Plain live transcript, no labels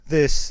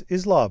This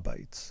is Law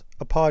Bites,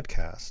 a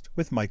podcast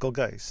with Michael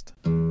Geist.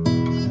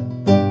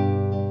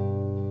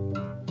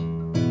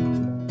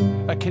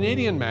 A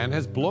Canadian man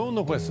has blown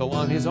the whistle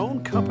on his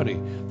own company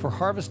for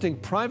harvesting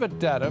private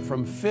data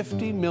from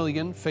 50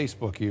 million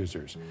Facebook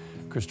users.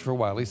 Christopher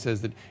Wiley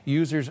says that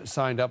users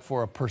signed up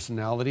for a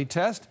personality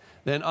test,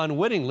 then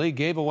unwittingly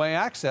gave away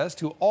access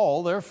to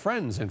all their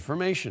friends'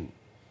 information.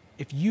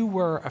 If you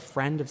were a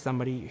friend of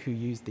somebody who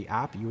used the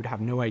app, you would have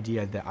no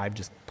idea that I've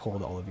just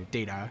pulled all of your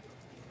data.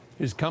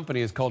 His company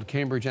is called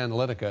Cambridge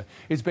Analytica.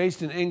 It's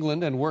based in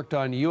England and worked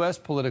on U.S.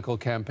 political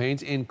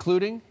campaigns,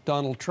 including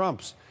Donald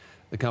Trump's.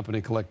 The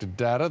company collected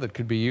data that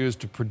could be used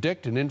to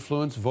predict and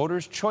influence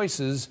voters'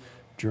 choices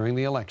during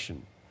the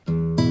election.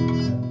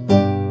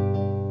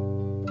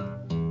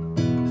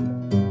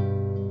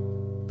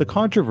 The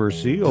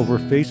controversy over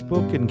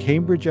Facebook and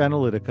Cambridge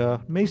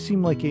Analytica may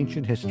seem like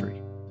ancient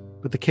history,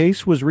 but the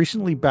case was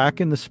recently back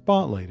in the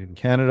spotlight in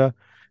Canada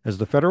as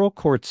the federal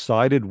court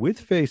sided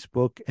with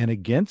Facebook and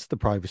against the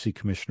Privacy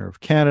Commissioner of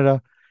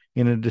Canada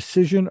in a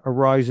decision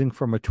arising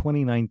from a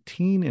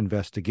 2019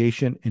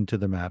 investigation into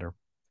the matter.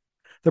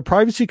 The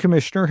Privacy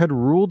Commissioner had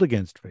ruled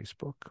against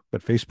Facebook,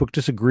 but Facebook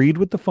disagreed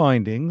with the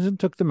findings and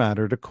took the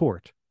matter to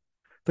court.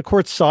 The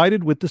court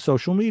sided with the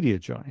social media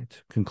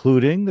giant,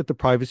 concluding that the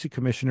Privacy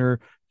Commissioner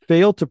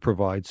failed to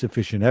provide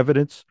sufficient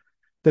evidence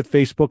that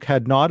Facebook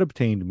had not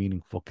obtained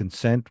meaningful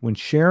consent when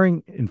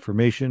sharing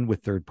information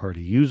with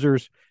third-party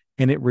users,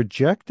 and it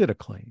rejected a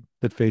claim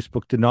that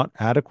Facebook did not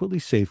adequately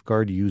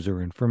safeguard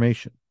user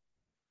information.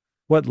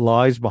 What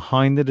lies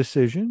behind the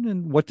decision,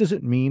 and what does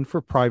it mean for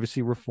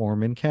privacy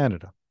reform in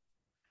Canada?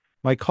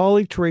 My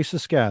colleague Teresa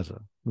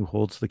Scassa, who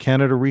holds the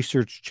Canada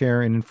Research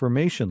Chair in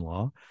Information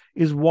Law,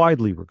 is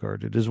widely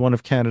regarded as one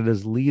of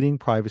Canada's leading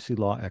privacy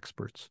law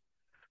experts.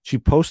 She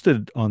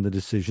posted on the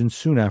decision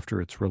soon after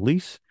its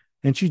release,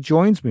 and she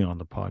joins me on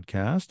the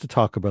podcast to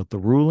talk about the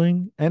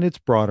ruling and its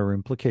broader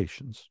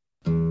implications.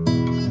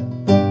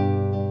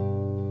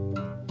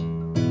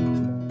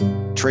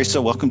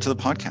 Teresa, welcome to the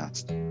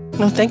podcast.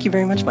 No, thank you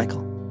very much,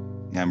 Michael.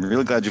 Yeah, I'm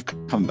really glad you've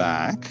come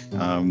back.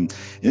 In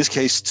this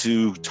case,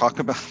 to talk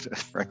about,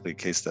 frankly, a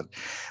case that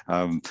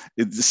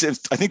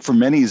I think for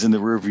many is in the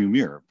rearview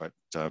mirror, but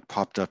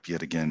popped up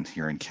yet again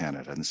here in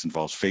Canada. And this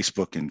involves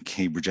Facebook and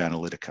Cambridge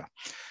Analytica.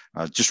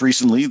 Just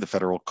recently, the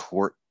federal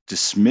court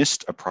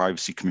dismissed a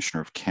Privacy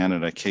Commissioner of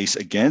Canada case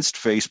against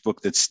Facebook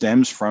that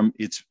stems from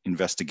its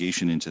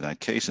investigation into that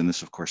case. And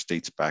this, of course,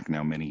 dates back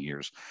now many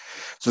years.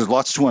 So there's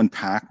lots to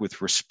unpack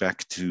with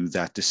respect to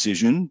that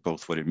decision,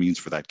 both what it means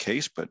for that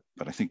case, but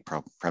I think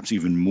perhaps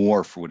even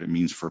more for what it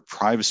means for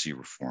privacy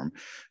reform.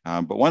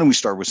 But why don't we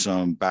start with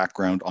some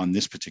background on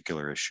this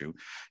particular issue?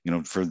 You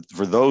know, for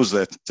those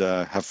that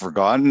have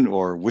forgotten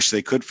or wish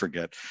they could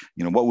forget,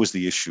 you know, what was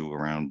the issue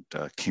around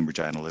Cambridge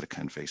Analytica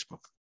and Facebook?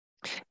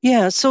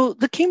 Yeah, so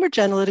the Cambridge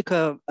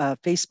Analytica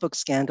Facebook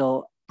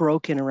scandal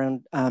broke in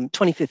around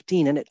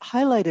 2015, and it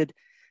highlighted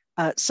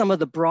some of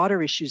the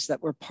broader issues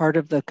that were part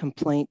of the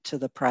complaint to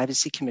the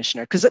Privacy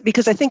Commissioner.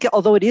 Because I think,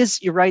 although it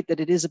is, you're right that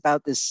it is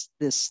about this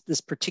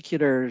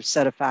particular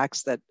set of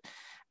facts that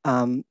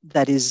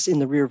is in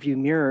the rearview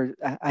mirror.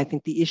 I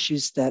think the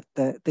issues that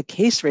the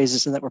case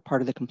raises and that were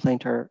part of the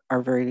complaint are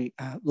very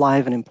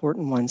live and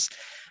important ones.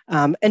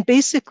 And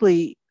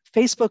basically,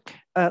 Facebook,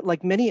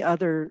 like many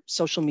other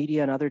social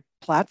media and other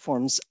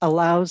platforms,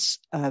 allows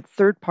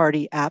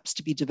third-party apps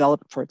to be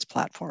developed for its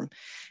platform.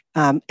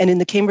 And in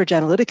the Cambridge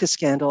Analytica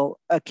scandal,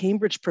 a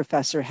Cambridge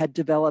professor had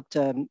developed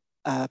a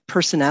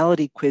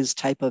personality quiz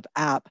type of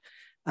app,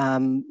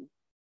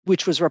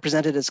 which was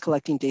represented as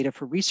collecting data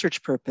for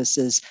research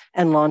purposes,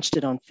 and launched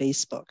it on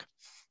Facebook.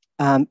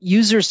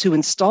 Users who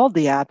installed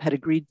the app had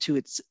agreed to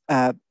its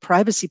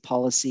privacy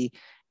policy,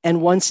 and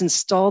once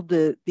installed,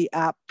 the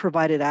app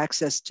provided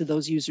access to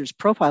those users'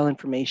 profile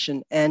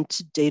information and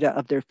to data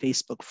of their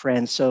Facebook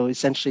friends. So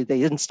essentially,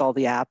 they install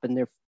the app and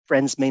their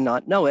friends may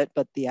not know it,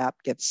 but the app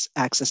gets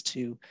access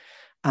to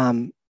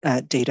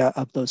data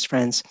of those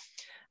friends.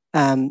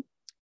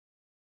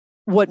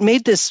 What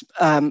made this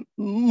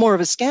more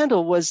of a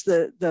scandal was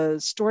the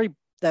story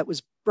that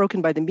was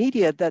broken by the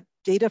media that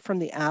data from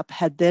the app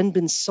had then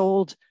been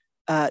sold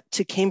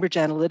to Cambridge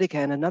Analytica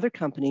and another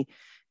company,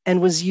 and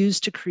was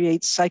used to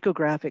create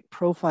psychographic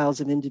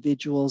profiles of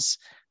individuals.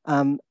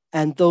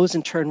 And those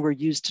in turn were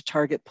used to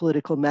target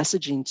political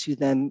messaging to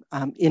them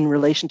in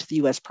relation to the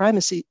US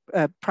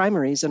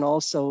primaries and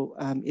also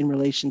in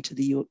relation to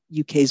the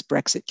UK's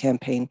Brexit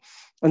campaign.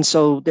 And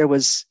so there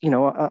was,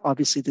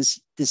 obviously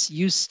this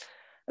use,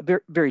 a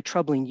very, very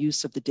troubling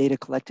use of the data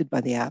collected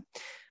by the app.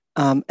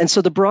 And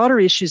so the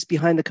broader issues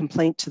behind the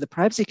complaint to the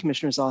Privacy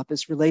Commissioner's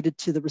office related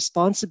to the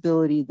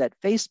responsibility that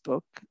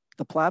Facebook,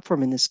 the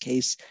platform in this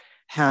case,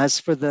 has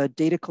for the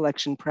data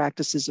collection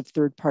practices of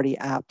third-party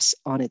apps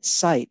on its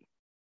site.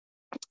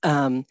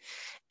 And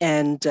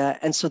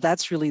so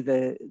that's really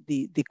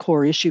the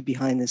core issue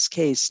behind this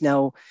case.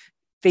 Now,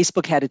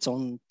 Facebook had its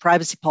own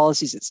privacy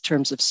policies, its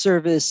terms of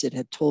service. It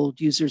had told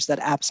users that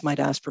apps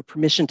might ask for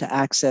permission to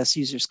access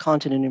users'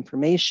 content and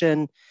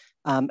information.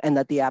 and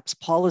that the app's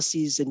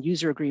policies and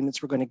user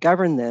agreements were going to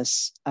govern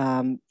this.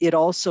 It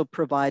also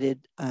provided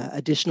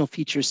additional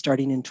features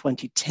starting in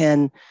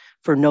 2010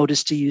 for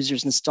notice to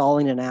users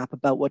installing an app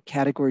about what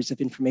categories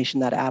of information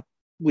that app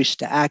wished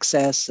to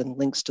access, and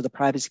links to the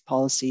privacy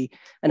policy,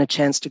 and a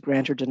chance to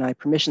grant or deny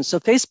permission. So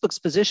Facebook's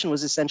position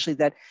was essentially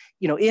that,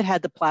 it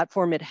had the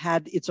platform, it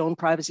had its own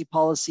privacy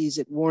policies,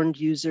 it warned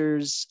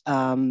users,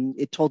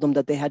 it told them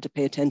that they had to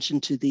pay attention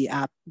to the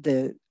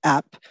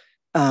app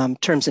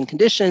terms and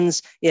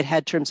conditions. It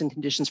had terms and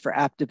conditions for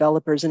app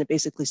developers, and it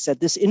basically said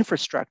this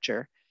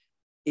infrastructure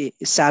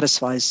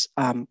satisfies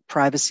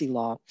privacy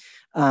law.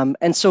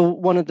 And so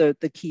one of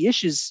the key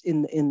issues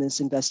in this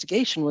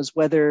investigation was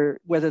whether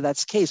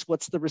that's the case.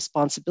 What's the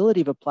responsibility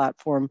of a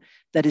platform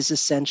that is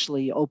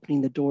essentially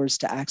opening the doors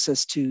to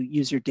access to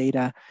user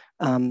data,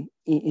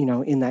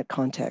 in that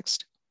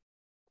context?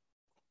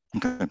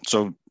 Okay,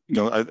 so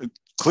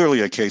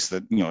clearly a case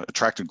that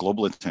attracted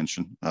global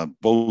attention,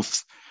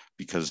 both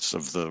because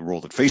of the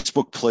role that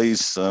Facebook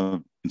plays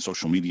in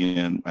social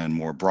media and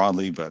more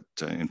broadly, but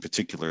in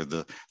particular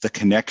the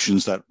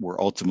connections that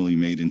were ultimately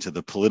made into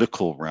the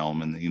political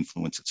realm and the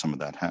influence that some of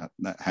that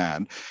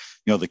had.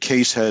 The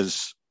case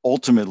has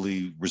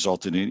ultimately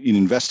resulted in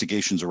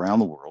investigations around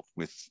the world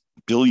with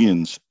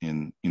billions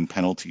in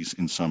penalties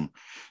in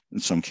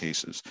some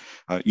cases.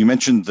 You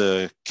mentioned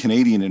the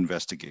Canadian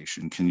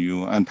investigation. Can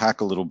you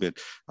unpack a little bit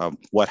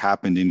what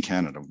happened in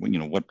Canada?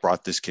 What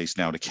brought this case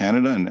now to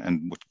Canada,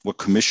 and what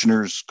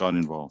commissioners got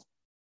involved?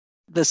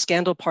 The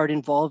scandal part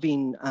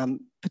involving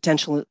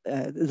potential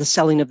the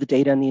selling of the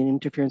data and the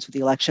interference with the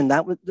election,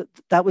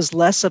 that was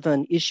less of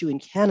an issue in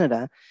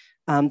Canada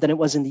than it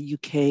was in the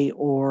UK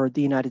or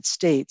the United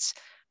States.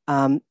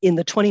 In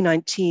the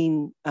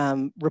 2019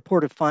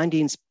 report of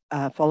findings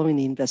following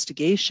the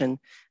investigation,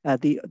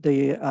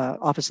 the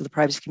Office of the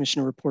Privacy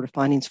Commissioner report of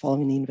findings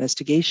following the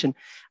investigation,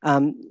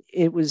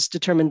 it was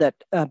determined that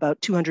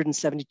about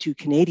 272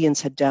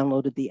 Canadians had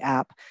downloaded the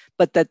app,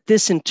 but that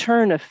this in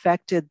turn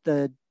affected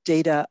the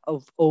data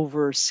of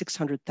over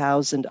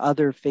 600,000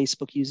 other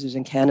Facebook users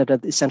in Canada,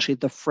 essentially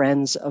the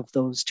friends of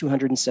those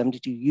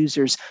 272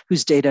 users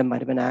whose data might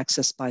have been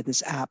accessed by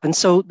this app. And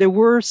so there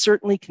were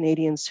certainly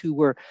Canadians who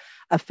were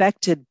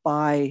affected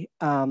by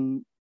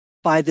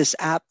this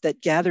app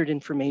that gathered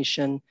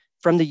information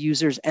from the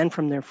users and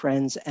from their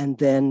friends, and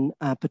then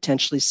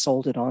potentially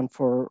sold it on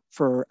for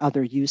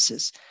other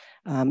uses.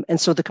 And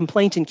so the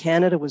complaint in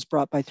Canada was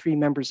brought by 3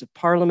 members of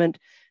Parliament,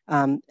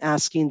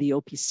 asking the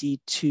OPC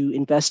to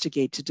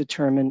investigate to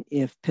determine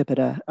if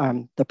PIPEDA,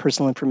 the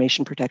Personal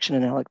Information Protection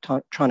and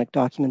Electronic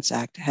Documents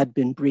Act, had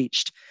been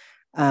breached.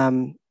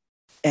 And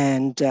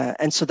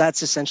so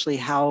that's essentially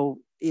how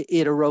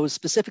it arose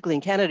specifically in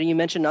Canada. You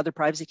mentioned other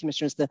privacy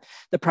commissioners.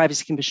 The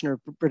Privacy Commissioner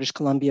of British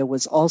Columbia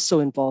was also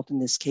involved in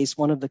this case.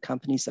 One of the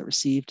companies that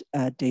received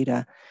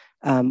data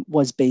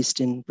was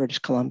based in British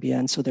Columbia,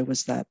 and so there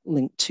was that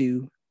link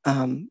to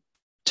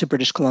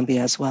British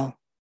Columbia as well.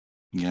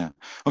 Yeah.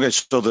 Okay.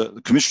 So the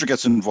commissioner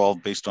gets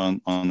involved based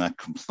on that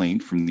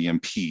complaint from the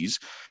MPs,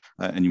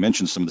 and you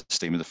mentioned some of the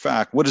statement of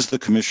fact. What does the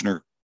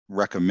commissioner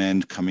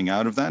recommend coming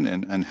out of that,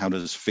 and how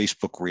does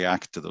Facebook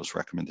react to those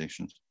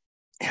recommendations?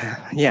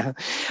 Yeah.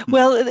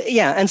 Well,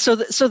 yeah. And so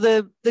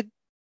the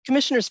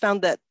commissioners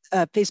found that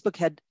Facebook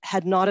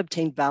had not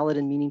obtained valid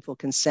and meaningful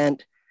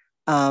consent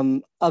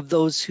of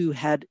those who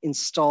had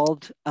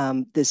installed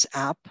this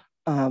app,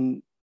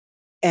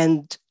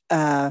 and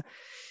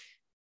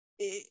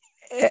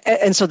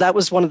so that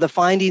was one of the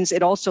findings.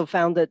 It also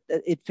found that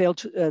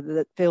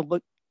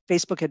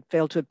Facebook had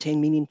failed to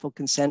obtain meaningful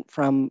consent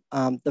from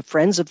the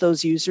friends of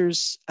those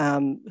users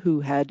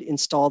who had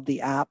installed the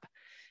app,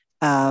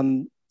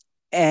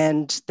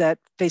 and that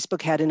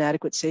Facebook had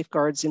inadequate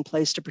safeguards in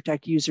place to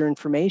protect user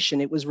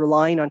information. It was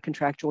relying on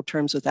contractual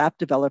terms with app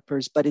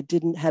developers, but it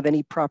didn't have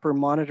any proper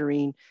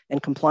monitoring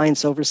and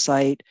compliance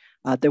oversight.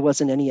 There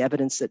wasn't any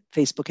evidence that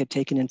Facebook had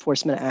taken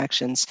enforcement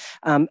actions.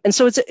 And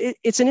so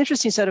it's an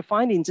interesting set of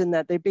findings in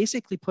that they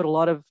basically put a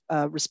lot of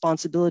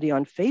responsibility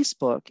on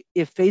Facebook.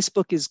 If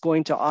Facebook is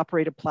going to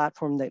operate a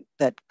platform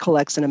that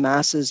collects and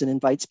amasses and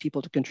invites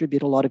people to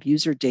contribute a lot of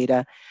user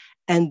data,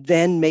 and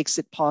then makes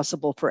it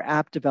possible for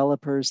app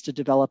developers to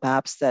develop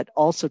apps that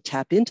also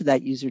tap into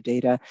that user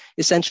data,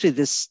 essentially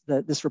this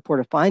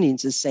report of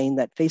findings is saying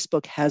that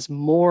Facebook has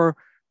more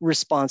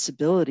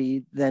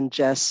responsibility than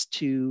just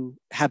to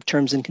have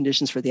terms and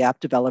conditions for the app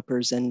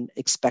developers and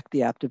expect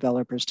the app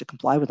developers to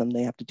comply with them.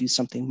 They have to do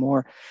something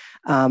more.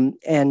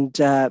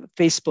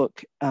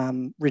 Facebook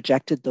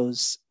rejected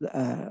those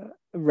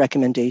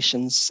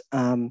recommendations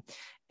and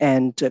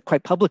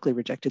quite publicly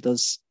rejected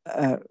those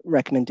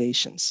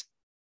recommendations.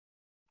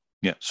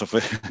 Yeah, so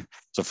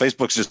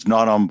Facebook's just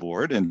not on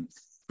board. And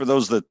for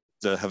those that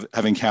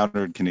have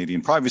encountered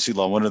Canadian privacy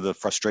law, one of the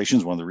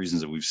frustrations, one of the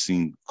reasons that we've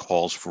seen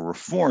calls for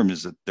reform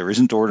is that there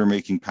isn't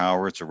order-making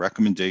power. It's a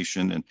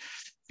recommendation. And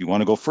if you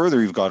want to go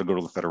further, you've got to go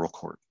to the federal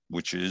court,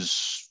 which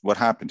is what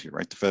happened here,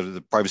 right?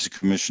 The Privacy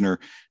Commissioner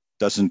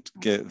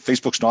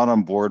Facebook's not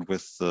on board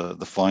with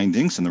the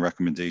findings and the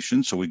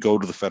recommendations, so we go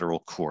to the federal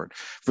court.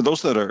 For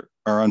those that are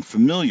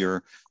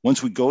unfamiliar,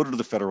 once we go to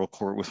the federal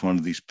court with one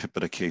of these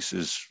PIPEDA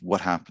cases,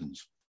 what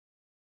happens?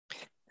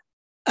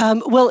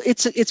 Well,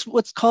 it's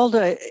what's called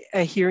a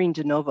hearing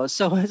de novo.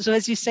 So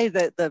as you say,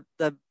 the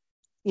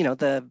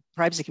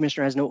privacy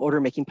commissioner has no order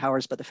making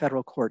powers, but the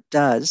federal court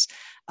does.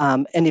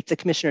 And if the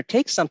commissioner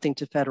takes something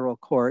to federal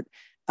court,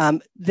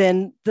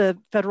 then the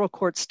federal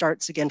court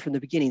starts again from the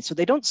beginning. So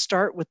they don't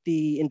start with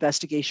the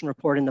investigation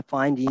report and the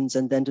findings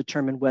and then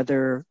determine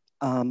whether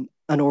an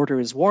order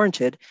is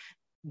warranted.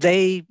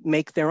 They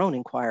make their own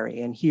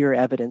inquiry and hear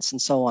evidence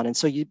and so on. And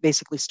so you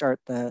basically start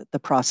the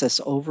process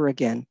over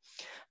again.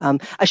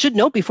 I should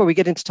note before we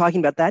get into talking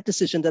about that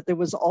decision that there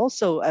was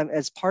also,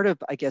 as part of,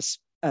 I guess,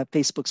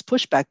 Facebook's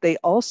pushback, they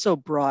also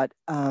brought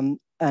an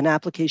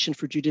application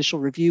for judicial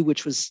review,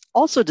 which was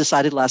also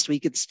decided last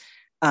week. It's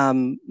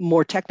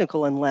more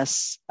technical and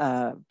less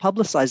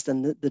publicized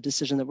than the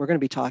decision that we're going to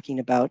be talking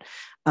about.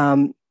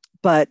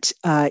 But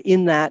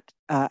in that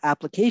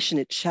application,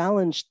 it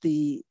challenged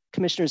the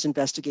commissioner's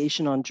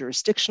investigation on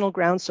jurisdictional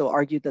grounds, so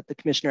argued that the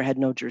commissioner had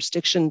no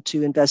jurisdiction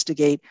to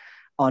investigate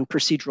on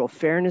procedural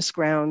fairness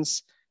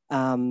grounds.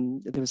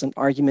 There was an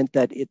argument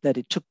that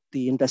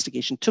the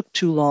investigation took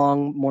too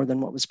long, more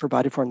than what was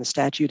provided for in the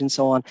statute and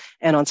so on,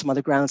 and on some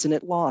other grounds, and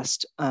it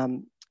lost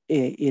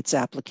its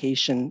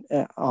application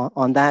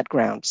on that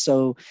ground.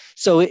 So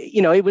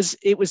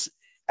it was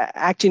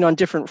acting on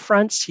different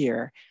fronts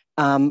here,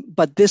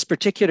 but this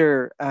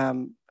particular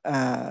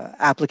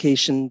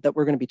application that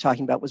we're going to be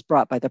talking about was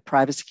brought by the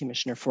privacy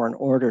commissioner for an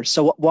order.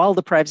 So while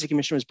the privacy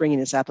commissioner was bringing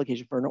this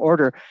application for an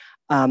order,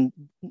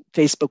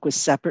 Facebook was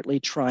separately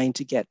trying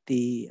to get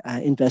the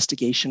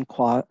investigation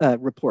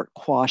report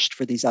quashed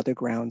for these other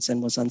grounds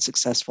and was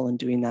unsuccessful in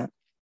doing that.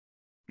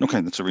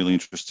 Okay, that's a really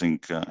interesting,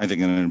 I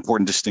think, an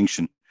important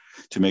distinction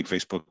to make.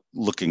 Facebook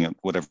looking at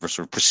whatever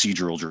sort of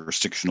procedural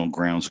jurisdictional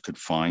grounds it could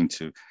find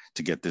to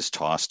get this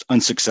tossed.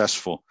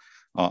 Unsuccessful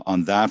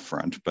on that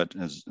front, but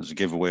as a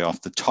giveaway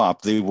off the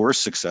top, they were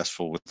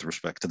successful with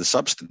respect to the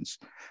substance.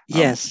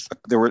 Yes,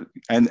 there were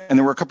at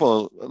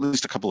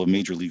least a couple of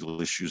major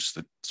legal issues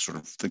that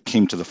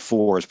came to the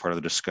fore as part of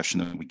the discussion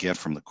that we get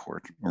from the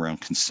court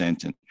around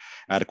consent and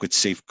adequate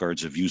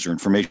safeguards of user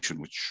information,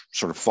 which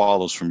sort of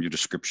follows from your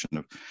description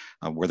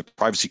of where the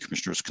privacy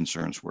commissioner's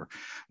concerns were.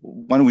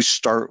 Why don't we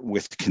start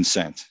with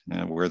consent,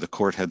 where the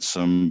court had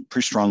some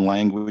pretty strong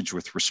language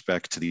with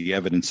respect to the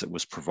evidence that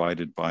was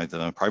provided by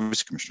the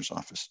privacy commissioner's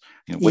office.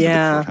 What did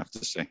the court have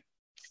to say?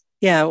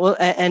 Yeah, well,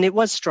 and it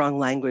was strong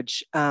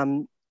language.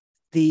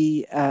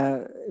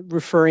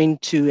 Referring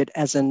to it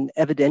as an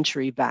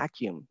evidentiary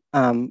vacuum.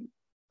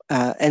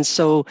 And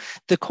so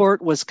the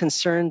court was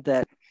concerned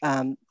that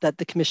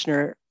the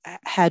commissioner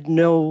had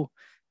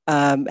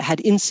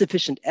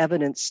insufficient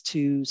evidence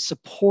to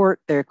support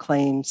their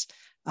claims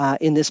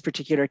in this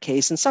particular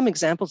case. And some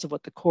examples of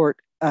what the court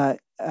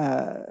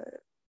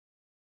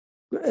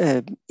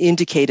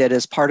indicated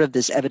as part of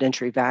this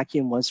evidentiary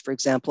vacuum was, for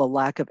example, a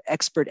lack of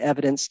expert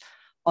evidence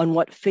on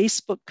what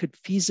Facebook could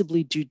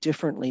feasibly do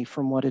differently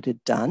from what it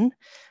had done,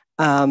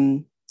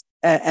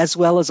 as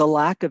well as a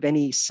lack of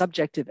any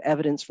subjective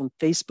evidence from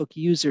Facebook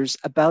users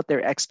about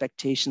their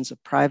expectations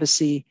of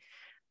privacy.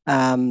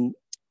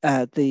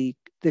 The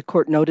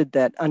court noted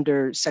that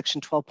under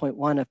Section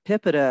 12.1 of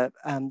PIPEDA,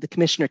 the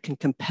commissioner can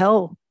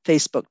compel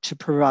Facebook to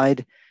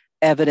provide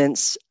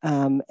evidence,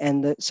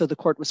 so the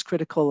court was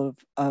critical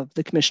of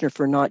the commissioner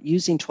for not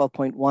using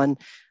 12.1.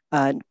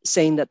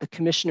 Saying that the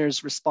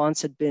commissioner's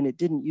response had been it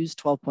didn't use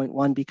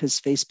 12.1 because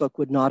Facebook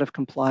would not have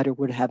complied or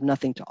would have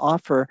nothing to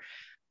offer.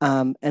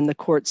 And the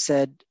court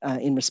said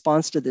in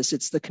response to this,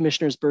 it's the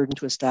commissioner's burden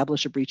to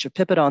establish a breach of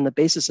PIPEDA on the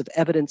basis of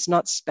evidence,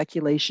 not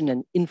speculation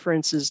and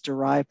inferences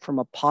derived from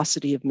a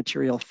paucity of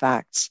material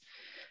facts.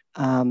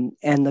 And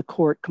the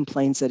court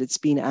complains that it's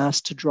being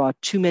asked to draw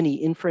too many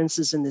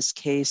inferences in this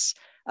case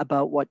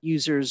about what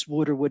users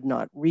would or would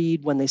not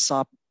read when they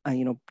saw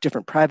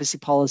different privacy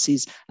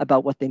policies,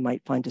 about what they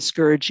might find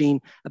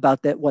discouraging, about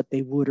what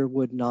they would or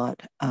would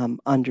not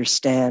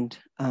understand,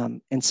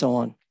 and so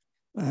on.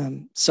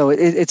 So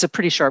it's a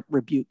pretty sharp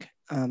rebuke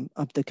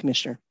of the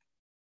commissioner.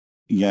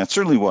 Yeah, it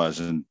certainly was,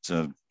 and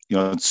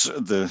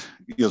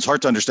it's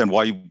hard to understand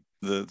why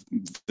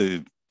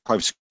the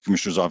privacy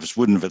commissioner's office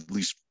wouldn't have at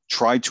least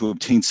tried to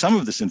obtain some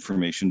of this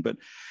information. But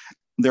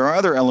there are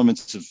other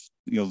elements of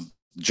the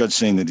judge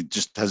saying that he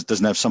just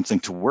doesn't have something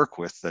to work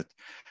with that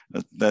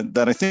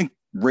I think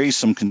raised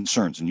some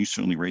concerns, and you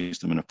certainly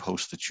raised them in a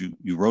post that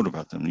you wrote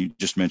about them. You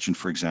just mentioned,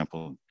 for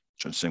example,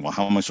 judge saying, well,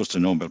 how am I supposed to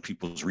know about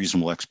people's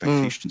reasonable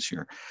expectations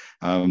here?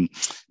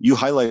 You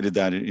highlighted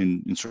that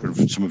in sort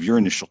of some of your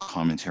initial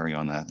commentary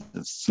on that.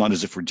 It's not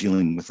as if we're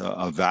dealing with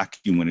a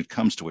vacuum when it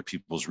comes to what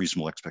people's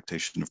reasonable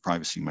expectation of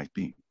privacy might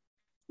be.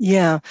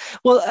 Yeah.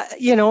 Well,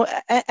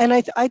 and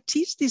I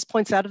teased these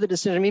points out of the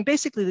decision. I mean,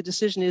 basically, the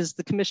decision is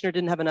the commissioner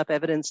didn't have enough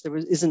evidence. There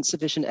isn't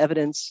sufficient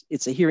evidence.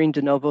 It's a hearing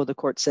de novo. The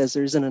court says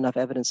there isn't enough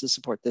evidence to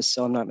support this,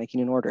 so I'm not making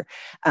an order.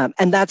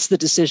 And that's the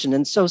decision.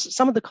 And so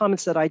some of the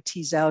comments that I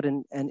tease out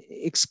and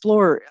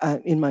explore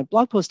in my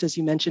blog post, as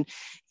you mentioned,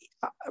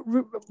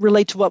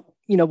 relate to what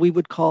we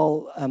would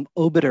call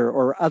obiter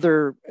or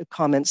other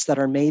comments that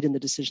are made in the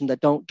decision that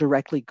don't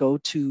directly go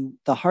to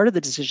the heart of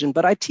the decision.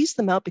 But I tease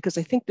them out because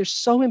I think they're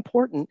so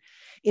important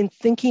in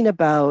thinking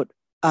about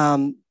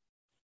the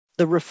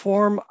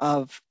reform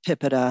of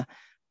PIPEDA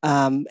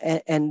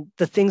and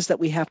the things that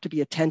we have to be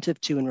attentive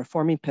to in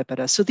reforming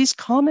PIPEDA. So these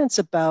comments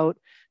about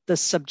the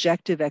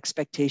subjective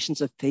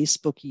expectations of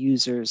Facebook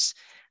users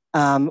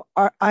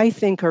I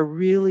think are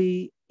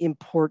really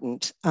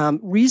important.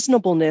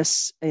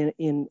 Reasonableness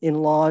in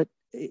law,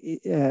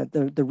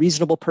 the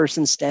reasonable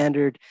person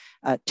standard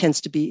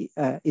tends to be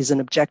is an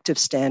objective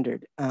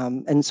standard,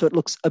 and so it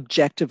looks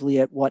objectively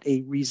at what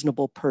a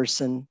reasonable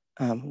person,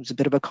 who's a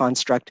bit of a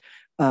construct,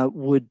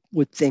 would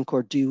think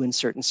or do in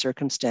certain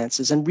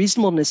circumstances. And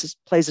reasonableness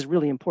plays a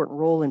really important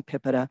role in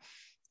PIPEDA,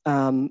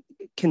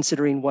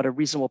 considering what a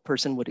reasonable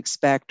person would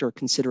expect or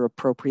consider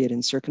appropriate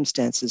in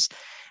circumstances.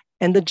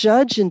 And the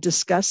judge, in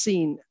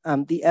discussing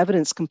the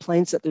evidence,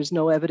 complains that there's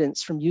no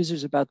evidence from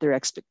users about their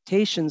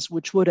expectations,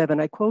 which would have,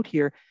 and I quote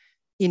here,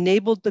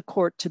 enabled the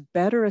court to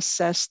better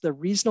assess the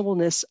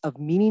reasonableness of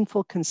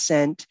meaningful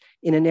consent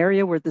in an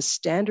area where the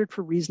standard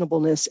for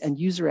reasonableness and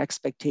user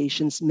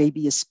expectations may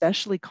be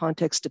especially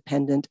context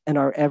dependent and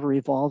are ever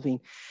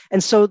evolving.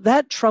 And so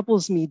that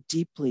troubles me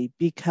deeply,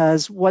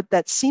 because what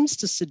that seems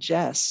to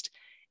suggest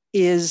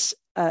is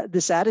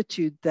this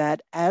attitude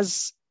that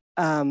as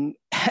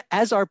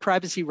our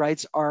privacy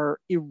rights are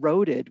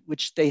eroded,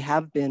 which they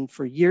have been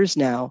for years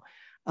now,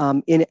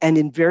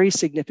 in very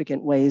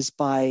significant ways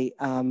by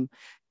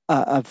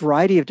a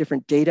variety of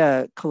different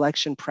data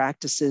collection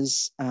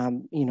practices.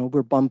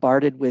 We're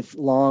bombarded with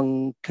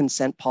long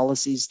consent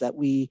policies that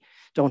we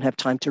don't have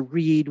time to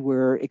read.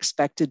 We're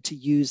expected to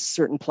use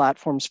certain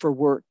platforms for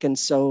work. And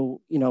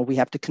so, we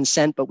have to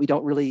consent, but we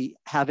don't really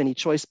have any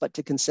choice but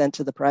to consent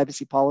to the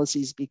privacy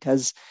policies,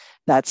 because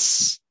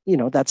that's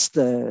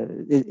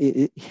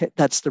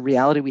the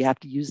reality. We have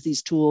to use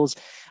these tools.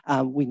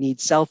 We need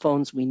cell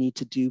phones. We need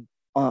to do,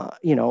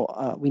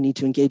 we need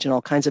to engage in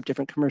all kinds of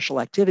different commercial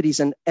activities,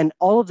 and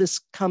all of this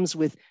comes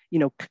with,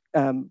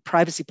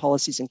 privacy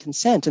policies and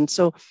consent. And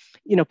so,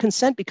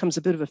 consent becomes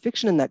a bit of a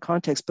fiction in that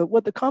context. But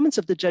what the comments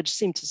of the judge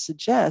seem to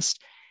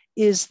suggest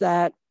is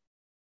that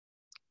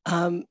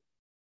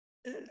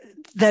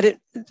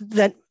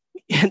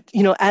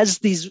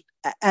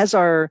as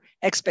our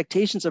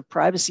expectations of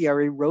privacy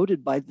are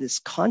eroded by this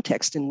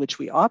context in which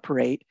we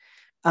operate,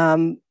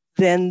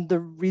 then the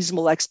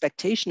reasonable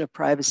expectation of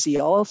privacy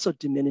also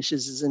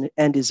diminishes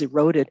and is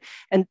eroded.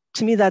 And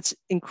to me, that's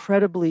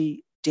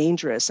incredibly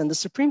dangerous. And the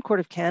Supreme Court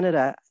of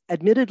Canada,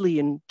 admittedly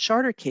in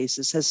charter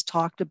cases, has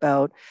talked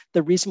about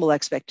the reasonable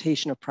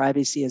expectation of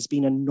privacy as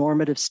being a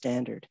normative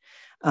standard.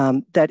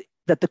 That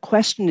the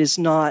question is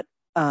not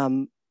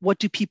what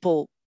do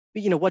people,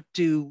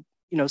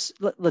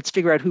 let's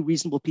figure out who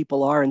reasonable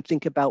people are and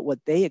think about what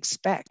they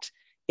expect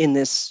in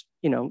this,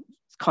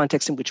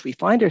 context in which we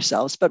find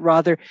ourselves, but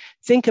rather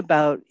think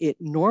about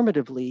it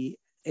normatively,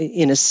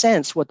 in a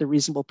sense, what the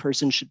reasonable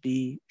person should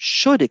be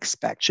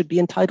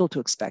entitled to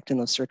expect in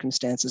those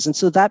circumstances. And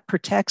so that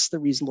protects the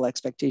reasonable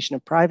expectation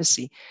of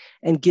privacy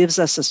and gives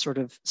us a sort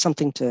of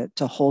something to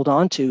hold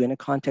on to in a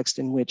context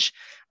in which,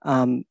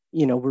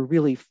 we're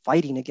really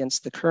fighting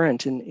against the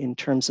current in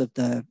terms of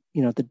the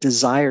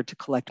desire to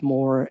collect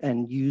more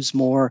and use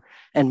more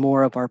and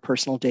more of our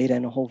personal data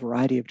in a whole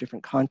variety of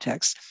different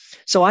contexts.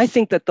 So I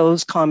think that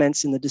those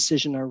comments in the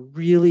decision are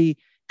really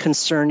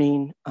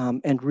concerning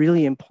and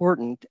really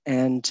important,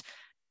 and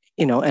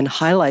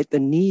highlight the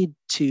need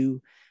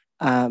to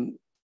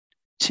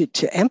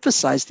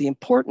emphasize the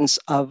importance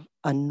of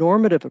a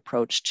normative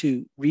approach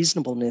to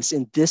reasonableness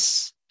in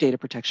this data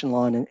protection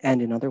law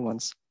and in other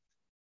ones.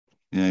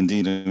 Yeah,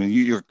 indeed. I mean,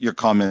 your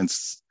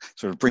comments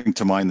sort of bring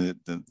to mind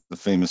the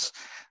famous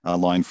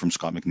line from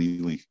Scott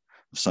McNeely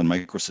of Sun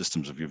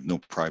Microsystems: if you have no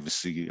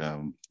privacy,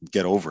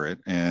 get over it.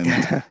 And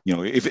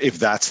if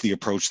that's the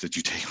approach that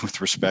you take with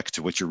respect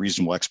to what your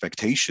reasonable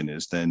expectation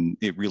is, then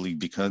it really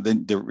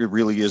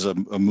is a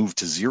move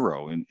to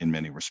zero in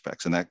many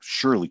respects, and that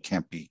surely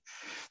can't be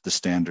the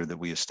standard that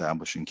we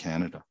establish in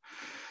Canada.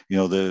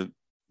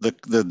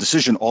 The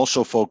decision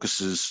also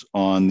focuses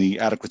on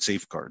the adequate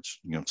safeguards.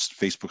 It's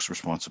Facebook's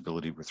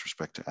responsibility with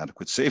respect to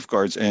adequate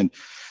safeguards. And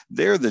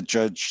there the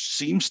judge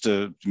seems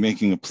to be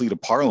making a plea to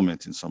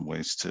Parliament in some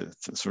ways to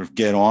sort of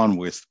get on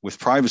with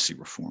privacy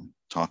reform,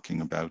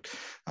 talking about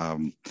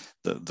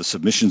the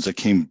submissions that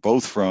came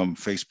both from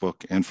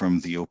Facebook and from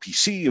the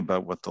OPC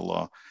about what the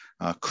law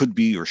could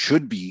be or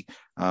should be.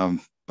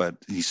 But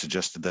he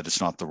suggested that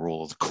it's not the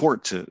role of the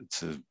court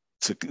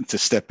to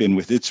step in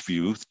with its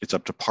view. It's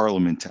up to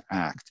Parliament to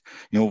act.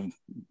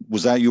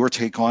 Was that your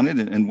take on it?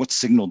 And what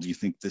signal do you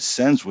think this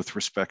sends with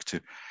respect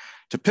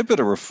to to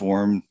PIPEDA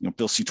reform,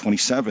 Bill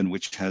C-27,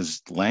 which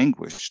has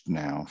languished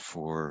now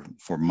for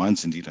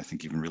months, indeed, I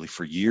think even really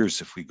for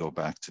years, if we go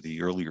back to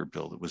the earlier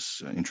bill that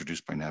was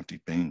introduced by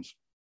Navdeep Bains.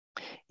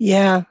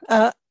 Yeah,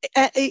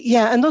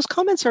 yeah, and those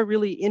comments are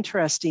really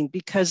interesting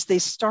because they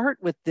start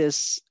with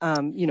this,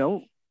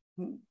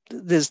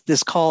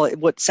 this call,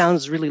 what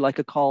sounds really like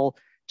a call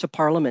to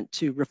Parliament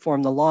to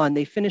reform the law, and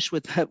they finish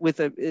with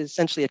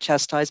essentially a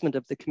chastisement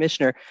of the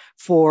commissioner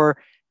for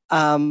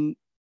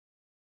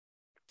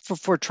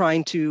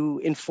trying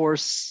to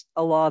enforce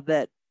a law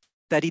that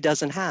he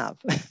doesn't have,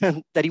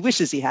 that he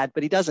wishes he had,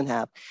 but he doesn't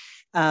have.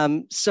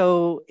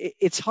 So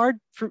it's hard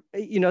for,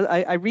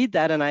 I read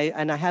that and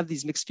I have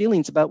these mixed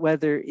feelings about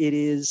whether it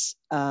is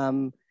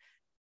a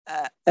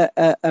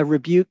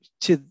rebuke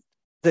to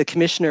the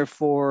commissioner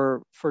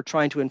for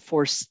trying to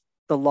enforce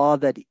the law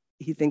that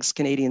he thinks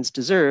Canadians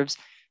deserve,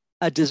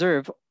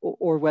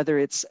 or whether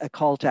it's a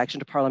call to action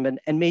to Parliament,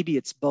 and maybe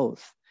it's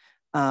both.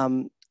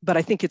 But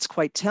I think it's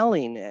quite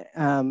telling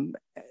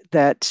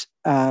that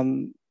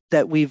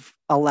we've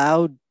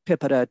allowed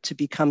PIPEDA to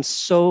become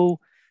so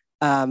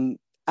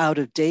out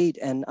of date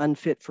and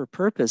unfit for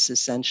purpose,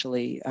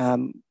 essentially,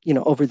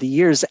 over the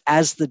years,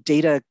 as the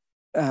data,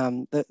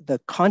 the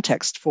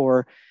context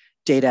for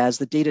data, as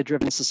the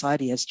data-driven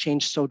society has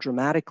changed so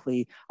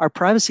dramatically, our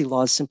privacy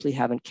laws simply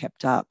haven't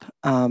kept up.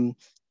 And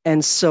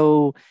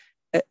so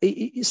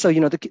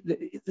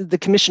the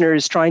commissioner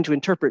is trying to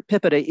interpret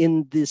PIPEDA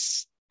in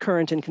this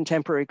current and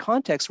contemporary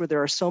context where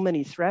there are so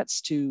many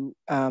threats to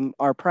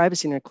our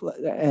privacy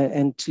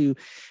and to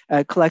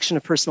collection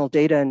of personal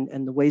data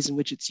and the ways in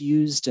which it's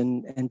used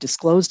and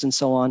disclosed and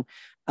so on.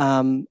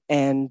 And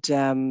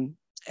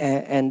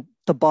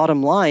the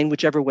bottom line,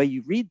 whichever way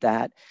you read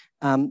that,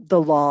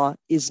 the law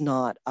is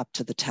not up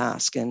to the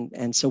task.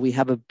 And so we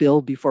have a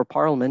bill before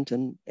Parliament,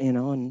 and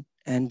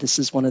this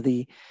is one of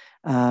the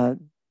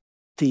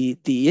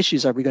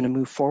issues. Are we going to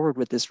move forward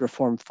with this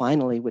reform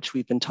finally, which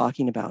we've been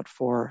talking about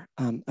for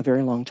a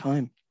very long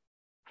time?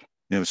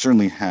 Yeah, we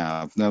certainly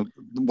have. Now,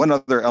 one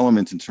other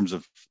element in terms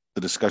of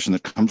the discussion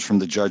that comes from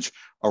the judge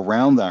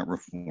around that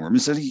reform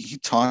is that he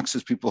talks,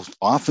 as people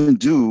often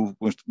do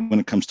when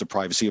it comes to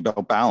privacy,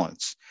 about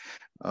balance.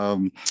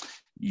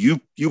 You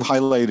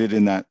highlighted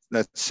in that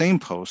same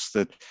post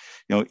that,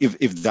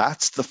 if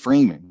that's the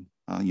framing,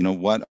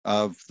 what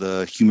of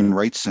the human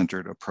rights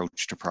centered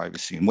approach to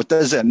privacy, and what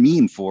does that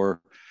mean for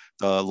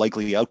the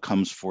likely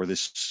outcomes for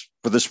this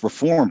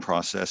reform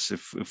process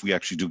if we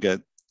actually do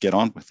get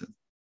on with it?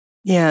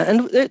 Yeah,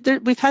 and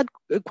we've had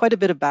quite a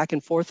bit of back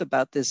and forth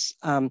about this,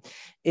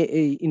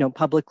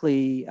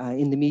 publicly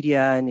in the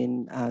media and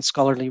in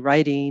scholarly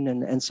writing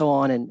and so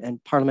on,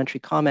 and parliamentary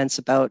comments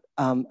about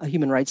a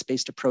human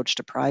rights-based approach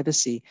to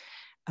privacy.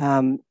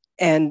 I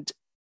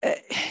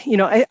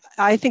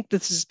think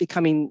this is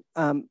becoming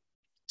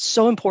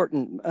so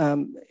important,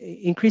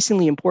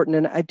 increasingly important,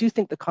 and I do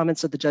think the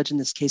comments of the judge in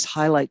this case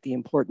highlight the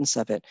importance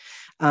of it,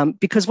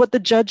 because what the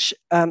judge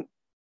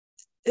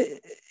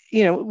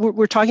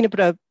we're talking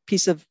about a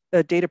piece of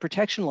data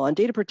protection law, and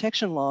data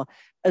protection law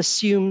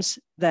assumes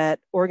that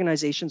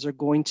organizations are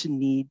going to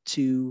need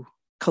to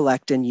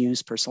collect and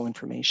use personal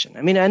information.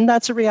 I mean, and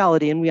that's a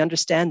reality, and we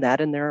understand that,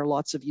 and there are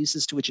lots of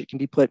uses to which it can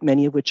be put,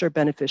 many of which are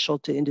beneficial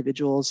to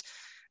individuals,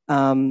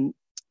 in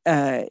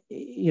a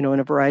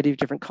variety of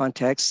different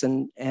contexts,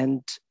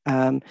 and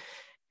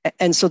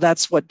so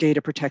that's what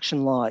data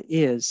protection law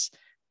is.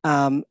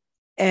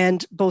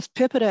 And both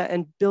PIPEDA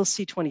and Bill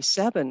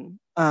C-27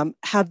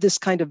 have this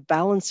kind of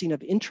balancing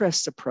of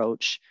interests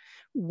approach,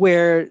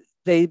 where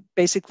they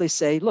basically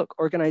say, look,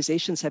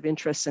 organizations have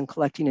interests in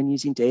collecting and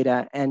using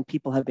data, and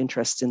people have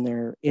interests in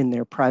their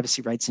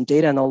privacy rights and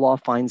data, and the law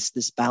finds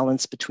this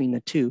balance between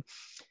the two.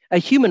 A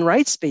human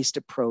rights-based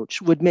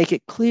approach would make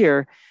it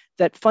clear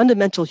that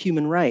fundamental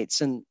human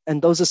rights, and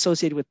those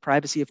associated with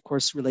privacy, of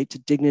course, relate to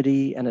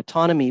dignity and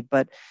autonomy,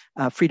 but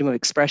freedom of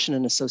expression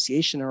and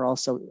association are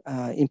also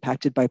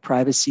impacted by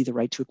privacy, the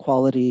right to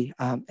equality,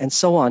 and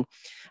so on.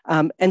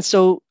 And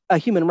so a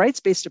human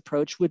rights-based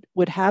approach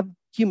would have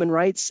human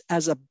rights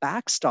as a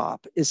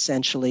backstop,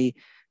 essentially,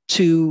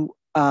 to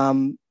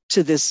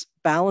this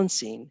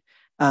balancing,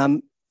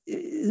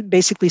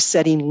 basically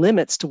setting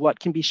limits to what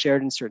can be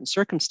shared in certain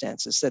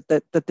circumstances, that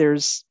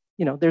there's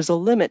a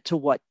limit to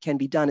what can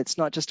be done. It's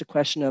not just a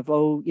question of,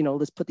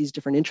 let's put these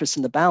different interests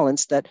in the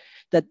balance, that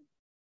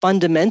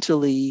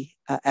fundamentally,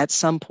 at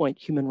some point,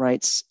 human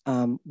rights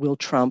will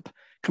trump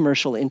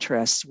commercial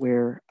interests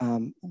where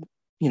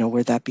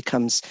that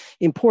becomes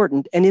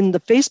important. And in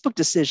the Facebook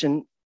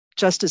decision,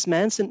 Justice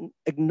Manson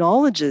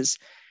acknowledges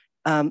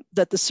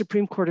that the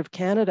Supreme Court of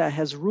Canada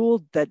has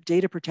ruled that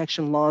data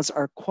protection laws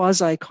are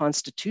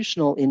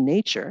quasi-constitutional in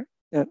nature.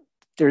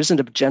 There isn't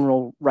a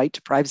general right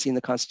to privacy in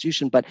the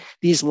Constitution, but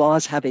these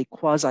laws have a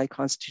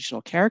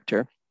quasi-constitutional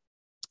character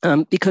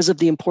because of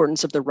the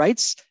importance of the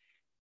rights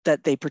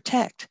that they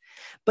protect.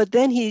 But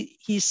then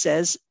he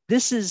says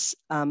this is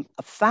a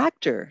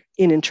factor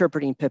in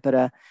interpreting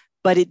PIPEDA,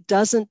 but it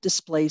doesn't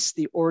displace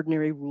the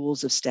ordinary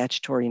rules of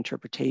statutory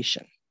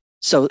interpretation.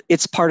 So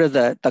it's part of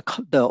the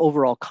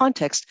overall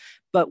context.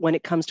 But when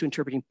it comes to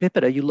interpreting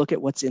PIPEDA, you look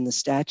at what's in the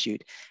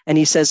statute. And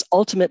he says,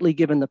 ultimately,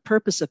 given the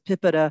purpose of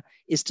PIPEDA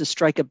is to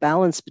strike a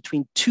balance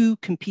between two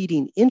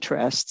competing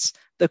interests,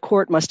 the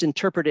court must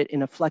interpret it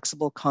in a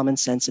flexible, common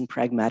sense, and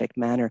pragmatic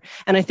manner.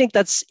 And I think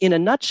that's, in a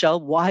nutshell,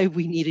 why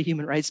we need a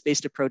human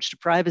rights-based approach to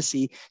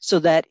privacy, so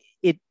that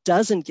it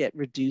doesn't get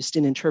reduced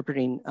in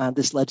interpreting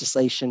this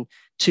legislation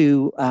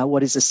to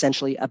what is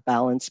essentially a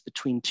balance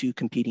between two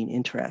competing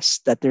interests,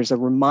 that there's a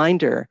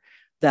reminder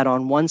that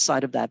on one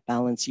side of that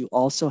balance, you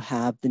also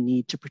have the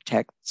need to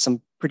protect some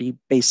pretty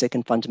basic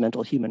and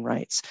fundamental human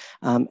rights.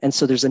 And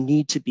so there's a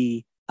need to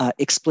be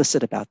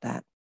explicit about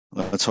that.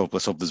 Let's hope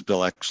this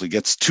bill actually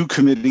gets to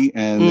committee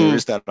and there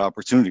is that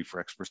opportunity for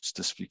experts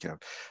to speak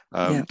out.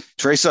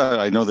 Teresa,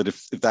 I know that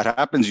if that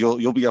happens,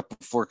 you'll be up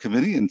before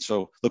committee. And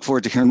so look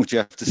forward to hearing what you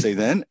have to say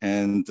then.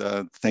 And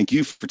thank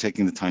you for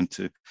taking the time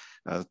to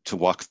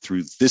walk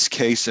through this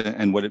case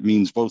and what it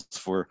means both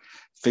for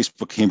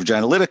Facebook Cambridge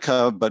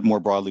Analytica, but more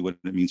broadly, what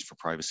it means for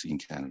privacy in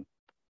Canada.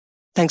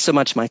 Thanks so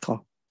much,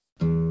 Michael.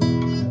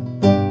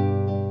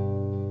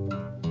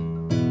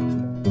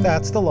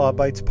 That's the Law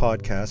Bites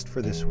podcast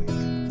for this week.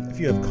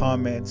 If you have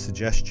comments,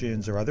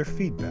 suggestions, or other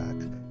feedback,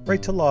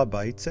 write to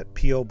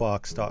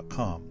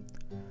lawbites@pobox.com.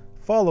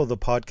 Follow the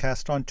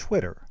podcast on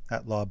Twitter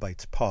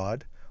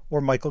 @LawBitesPod or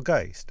Michael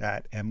Geist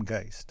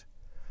 @mgeist.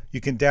 You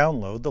can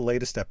download the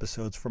latest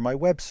episodes from my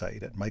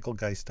website at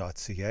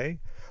michaelgeist.ca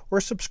or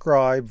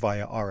subscribe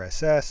via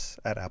RSS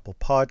at Apple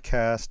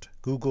Podcast,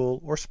 Google,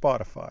 or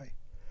Spotify.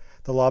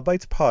 The Law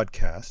Bites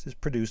podcast is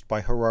produced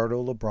by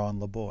Gerardo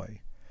Lebron Laboy.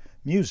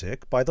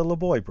 Music by the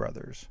Laboy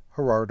brothers,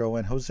 Gerardo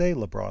and Jose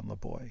Lebron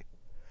Laboy.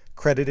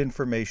 Credit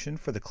information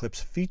for the clips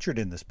featured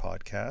in this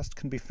podcast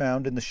can be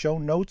found in the show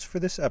notes for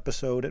this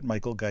episode at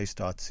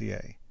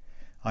michaelgeist.ca.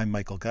 I'm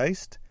Michael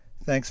Geist.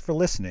 Thanks for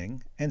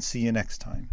listening, and see you next time.